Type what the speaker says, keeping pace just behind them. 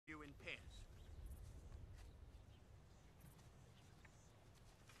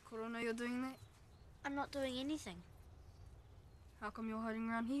don't know you're doing that? I'm not doing anything. How come you're hiding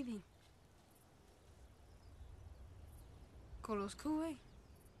around here then? Call us cool, eh?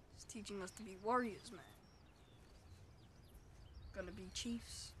 He's teaching us to be warriors, man. Gonna be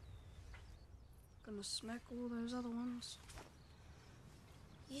chiefs. Gonna smack all those other ones.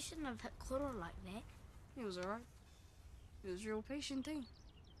 You shouldn't have hit Koro like that. He was alright. He was real patient, eh?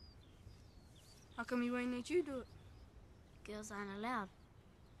 How come he won't let you do it? Girls aren't allowed.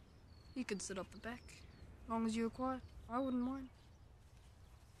 You could sit up the back. As long as you were quiet, I wouldn't mind.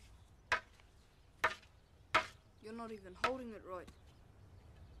 You're not even holding it right.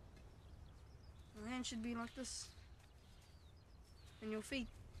 Your hand should be like this. And your feet.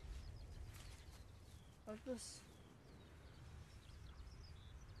 Like this.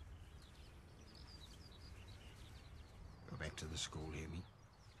 Go back to the school, Hemi.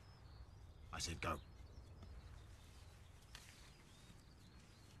 I said go.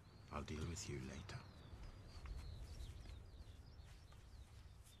 I'll deal with you later.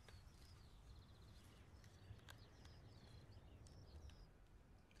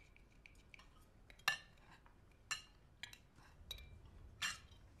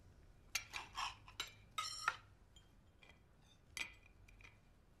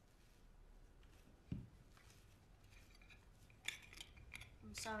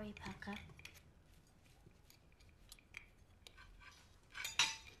 I'm sorry, Parker.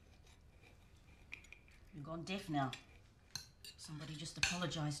 You've gone deaf now. Somebody just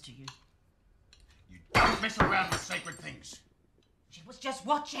apologized to you. You don't mess around with sacred things. She was just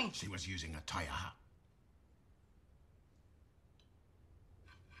watching. She was using a taiaha.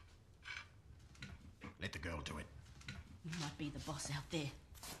 Let the girl do it. You might be the boss out there,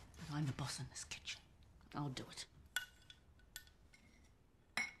 but I'm the boss in this kitchen. I'll do it.